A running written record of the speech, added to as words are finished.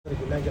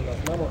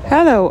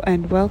Hello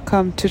and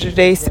welcome to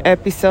today's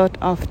episode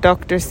of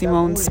Dr.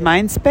 Simone's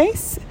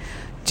Mindspace.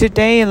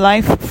 Today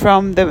live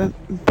from the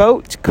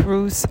boat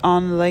cruise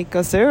on Lake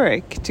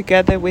Zurich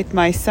together with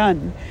my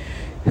son,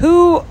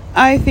 who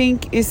I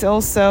think is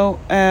also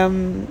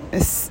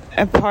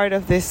a part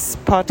of this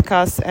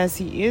podcast as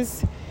he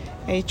is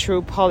a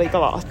true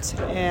polyglot.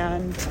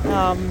 And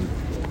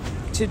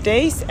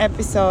today's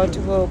episode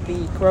will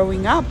be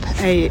growing up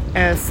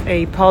as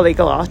a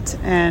polyglot,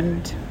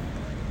 and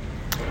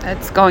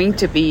that's going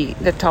to be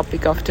the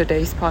topic of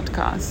today's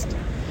podcast.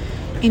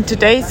 In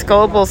today's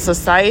global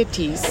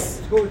societies,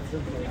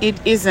 it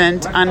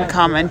isn't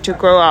uncommon to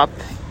grow up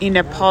in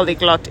a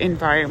polyglot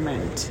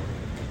environment.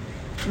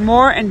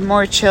 More and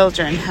more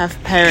children have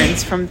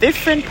parents from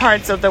different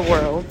parts of the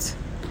world,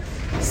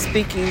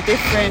 speaking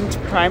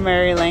different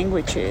primary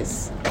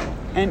languages,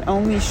 and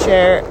only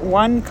share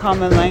one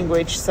common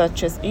language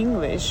such as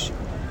English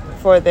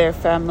for their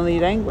family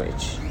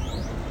language.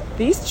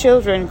 These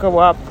children grow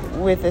up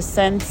with a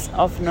sense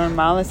of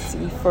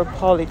normalcy for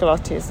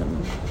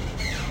polyglottism.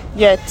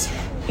 Yet,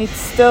 it's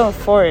still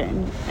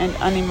foreign and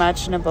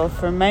unimaginable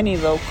for many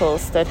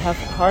locals that have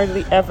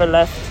hardly ever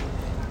left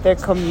their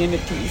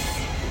communities,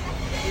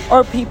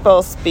 or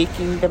people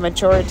speaking the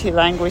majority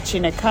language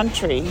in a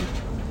country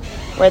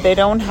where they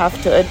don't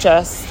have to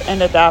adjust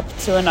and adapt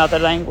to another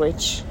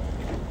language,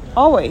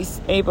 always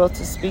able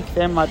to speak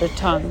their mother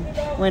tongue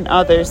when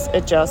others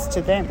adjust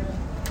to them.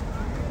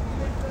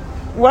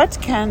 What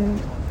can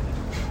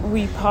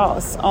we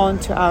pass on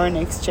to our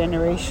next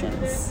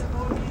generations?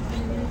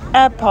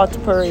 A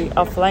potpourri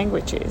of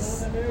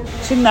languages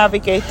to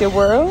navigate the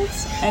world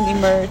and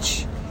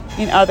emerge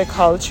in other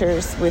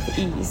cultures with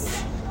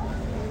ease.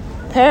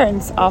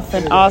 Parents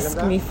often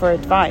ask me for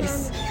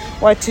advice,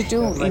 what to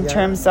do in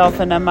terms of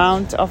an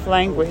amount of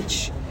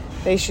language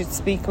they should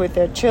speak with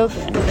their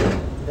children.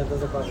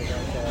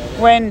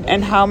 When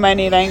and how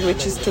many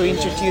languages to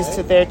introduce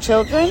to their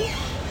children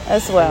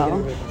as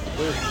well.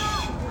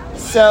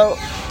 So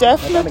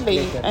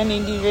definitely an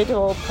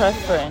individual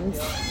preference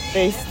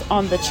based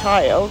on the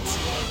child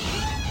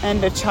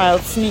and the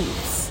child's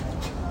needs.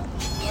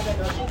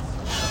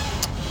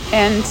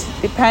 And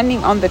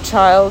depending on the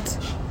child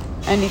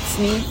and its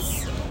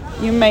needs,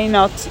 you may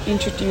not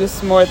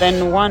introduce more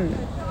than one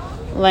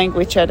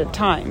language at a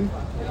time.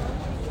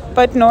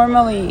 But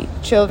normally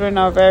children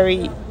are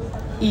very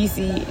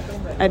easy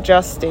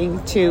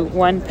adjusting to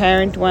one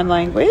parent, one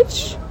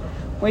language,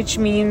 which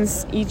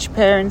means each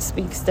parent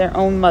speaks their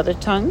own mother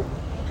tongue,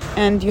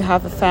 and you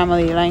have a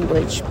family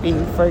language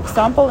being, for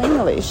example,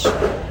 English.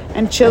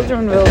 And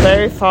children will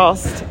very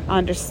fast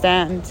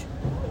understand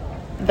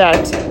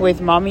that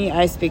with mommy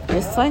I speak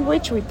this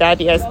language, with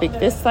daddy I speak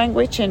this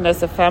language, and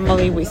as a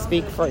family we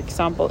speak, for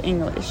example,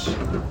 English.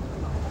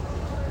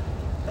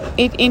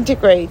 It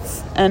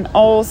integrates an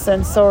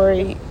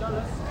all-sensory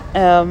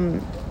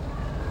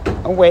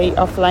way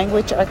of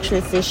language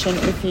acquisition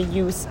if you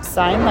use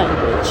sign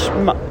language,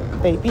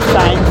 baby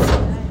signs.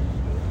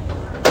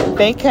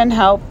 They can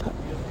help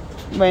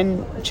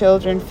when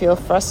children feel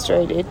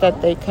frustrated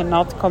that they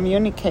cannot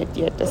communicate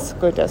yet as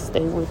good as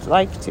they would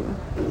like to,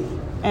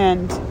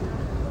 and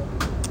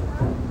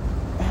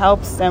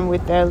helps them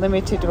with their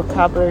limited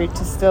vocabulary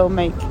to still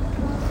make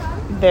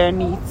their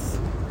needs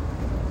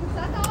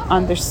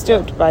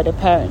understood by the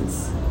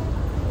parents.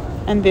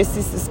 And this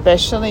is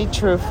especially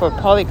true for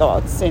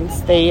polyglots,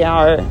 since they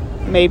are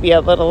maybe a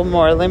little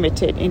more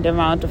limited in the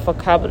amount of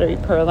vocabulary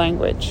per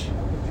language.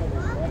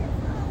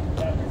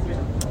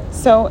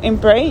 So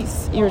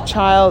embrace your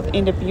child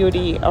in the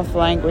beauty of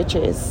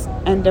languages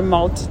and the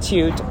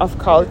multitude of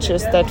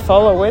cultures that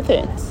follow with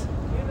it.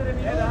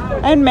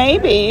 And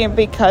maybe,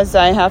 because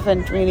I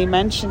haven't really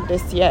mentioned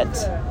this yet,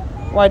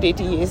 what it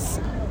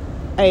is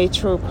a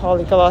true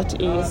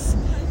polyglot is.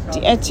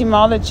 The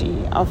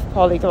etymology of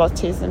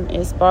polyglotism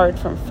is borrowed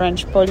from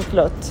French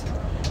polyglotte,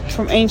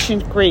 from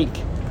ancient Greek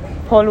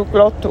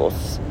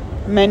polúglōttos,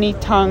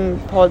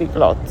 many-tongued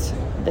polyglot,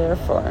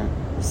 therefore.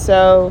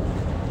 So,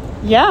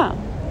 yeah,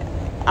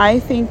 I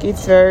think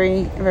it's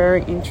very,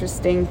 very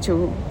interesting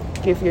to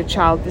give your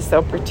child this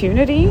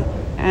opportunity.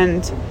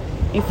 And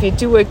if you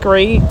do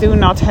agree, do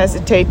not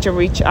hesitate to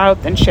reach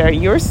out and share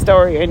your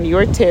story and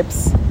your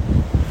tips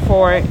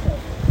for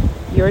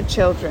your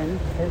children.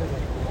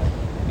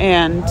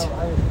 And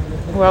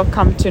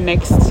welcome to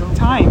next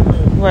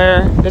time,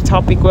 where the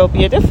topic will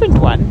be a different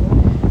one.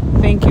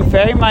 Thank you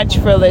very much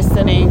for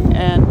listening,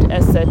 and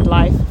as said,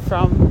 live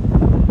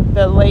from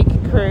the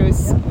lake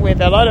cruise with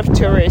a lot of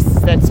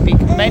tourists that speak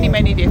many,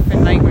 many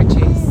different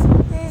languages.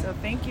 So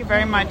thank you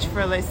very much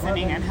for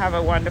listening, and have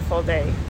a wonderful day.